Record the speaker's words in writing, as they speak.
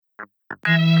See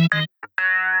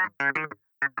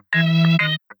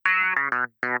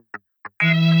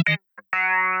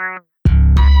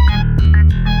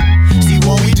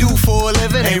what we do for a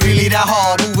living ain't really that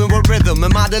hard. Moving with rhythm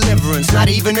and my deliverance, not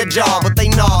even a job, but they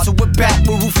nod. So we're back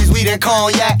with roofies, weed and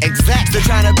cognac. Exact. Still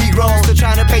trying to be grown, still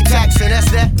trying to pay tax, and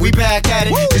that's that. We back at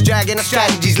it, just dragging our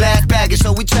strategies, last baggage.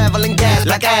 So we traveling gas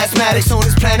like asthmatics on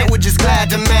this planet. We're just glad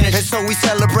to manage, and so we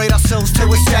celebrate ourselves till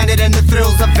we're stranded and the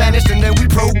thrills are vanished. And then we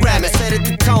program it, set it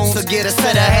to tone. So get a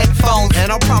set of headphones,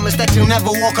 and I'll promise that you'll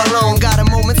never walk alone. Got a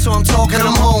moment, so I'm talking,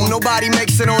 I'm home. Nobody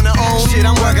makes it on their own. Shit,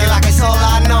 I'm working like it's all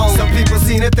I know. Some people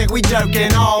seem to think we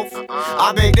jerking off.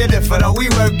 I beg to differ though, we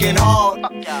working hard.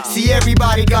 See,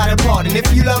 everybody got a part, and if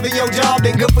you loving your job,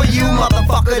 then good for you,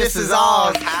 motherfucker, this is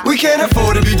ours. We can't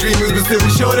afford to be dreamers, but still be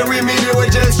sure that we mean it, we're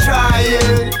just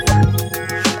trying.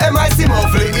 It might seem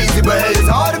awfully easy, but it's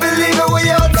hard to believe it when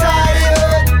you're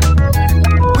tired.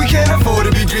 We can't afford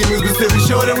to be dreamers, but still be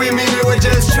sure that we mean it, we're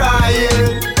just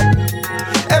trying.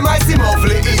 It might seem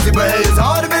awfully easy, but it's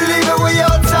hard to believe it when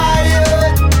you're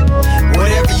tired.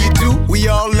 Whatever you do, we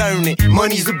all learn it.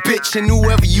 Money's a bitch, and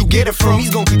whoever you get it from, he's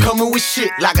gon' keep coming with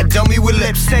shit like a dummy with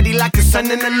lips. Steady like the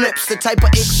sun in the lips. The type of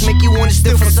itch make you wanna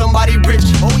steal from somebody rich.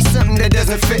 Always something that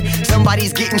doesn't fit.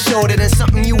 Somebody's getting shorter than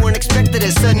something you weren't expected,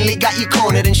 and suddenly got you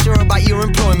cornered. Unsure about your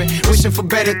employment, wishing for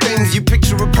better things. You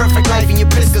picture a perfect life and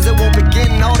you're pissed cause it won't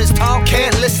begin. All this talk,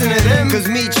 can't listen to them, cause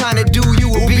me trying to do you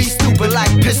will be stupid like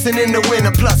pissing in the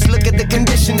winter. Plus, look at the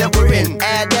condition that we're in.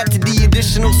 Add that to the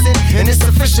additional sin, and it's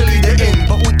officially the end.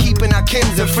 But we're keeping our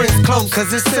kins and friends close,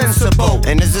 cause it's sensible.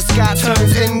 And as the sky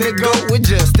turns indigo, we're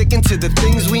just sticking to the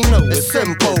things we know. It's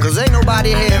simple, cause ain't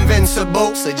nobody here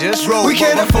invincible. So just roll. We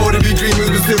can't afford to be dreamers,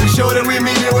 but still be sure that we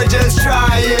mean it, we're just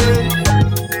trying.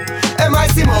 It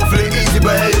might seem awfully easy,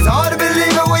 but it's hard to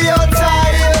believe it when you're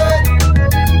tired.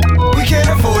 We can't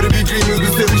afford to be dreamers,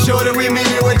 but still be sure that we mean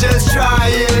it, we're just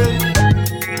trying.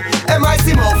 It might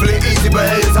seem awfully easy, but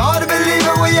it's hard to believe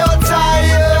it when you're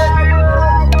tired.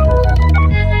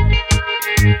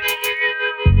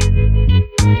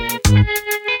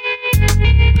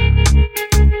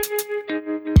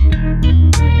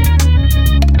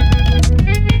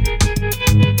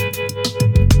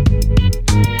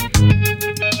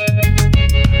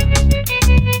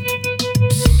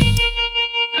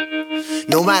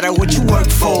 No matter what you work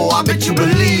for, I bet you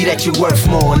believe that you're worth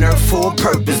more. On earth for a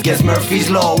purpose, guess Murphy's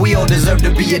Law. We all deserve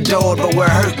to be adored, but we're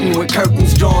hurting with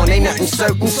curtains drawn. Ain't nothing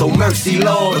certain, so mercy,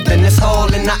 Lord. But then it's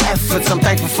all in our efforts. I'm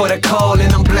thankful for the call,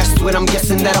 and I'm blessed with. I'm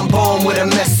guessing that I'm born with a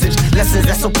message. Lessons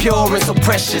that's so pure and so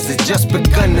precious. It's just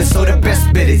begun, and so the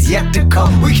best bit is yet to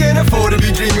come. We can't afford to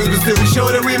be dreamers, but still be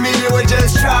sure that we mean it, we're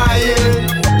just trying.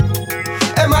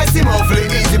 It might seem awfully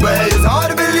easy, but it's hard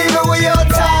to believe it when you're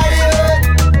tired.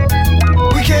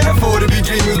 We can't afford to be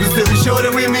dreamers, but still be sure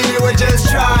that we mean it, we're just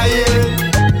trying.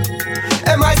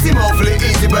 It might seem awfully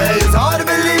easy, but it's hard to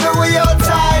believe it when you're